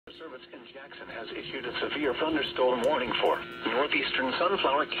Service in Jackson has issued a severe thunderstorm warning for northeastern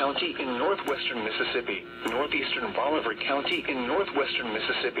Sunflower County in northwestern Mississippi, northeastern Bolivar County in northwestern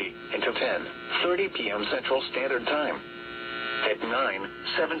Mississippi, until 10:30 p.m. Central Standard Time. At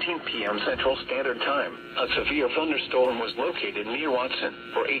 9:17 p.m. Central Standard Time, a severe thunderstorm was located near Watson,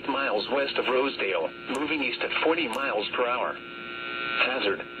 or 8 miles west of Rosedale, moving east at 40 miles per hour.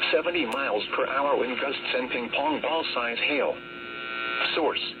 Hazard, 70 miles per hour wind gusts and ping-pong ball-size hail.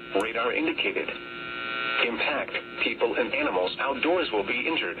 Source, radar indicated. Impact, people and animals outdoors will be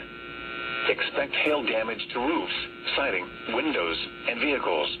injured. Expect hail damage to roofs, siding, windows, and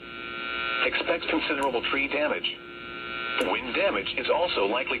vehicles. Expect considerable tree damage. Wind damage is also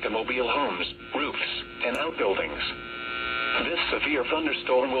likely to mobile homes, roofs, and outbuildings. This severe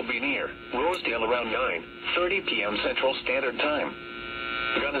thunderstorm will be near Rosedale around 9:30 p.m. Central Standard Time.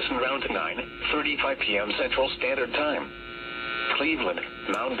 Gunnison around 9:35 p.m. Central Standard Time. Cleveland,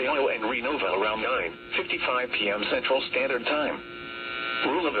 Mount Dale, and Renoville around 9:55 p.m. Central Standard Time.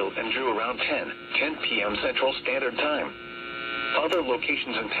 Louisville and Drew around 10:10 p.m. Central Standard Time. Other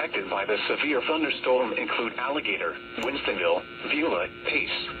locations impacted by the severe thunderstorm include Alligator, Winstonville, Beulah,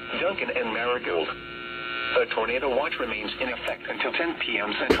 Pace, Duncan, and Marigold. A tornado watch remains in effect until 10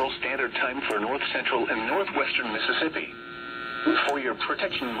 p.m. Central Standard Time for north central and northwestern Mississippi. For your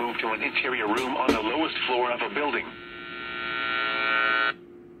protection, move to an interior room on the lowest floor of a building.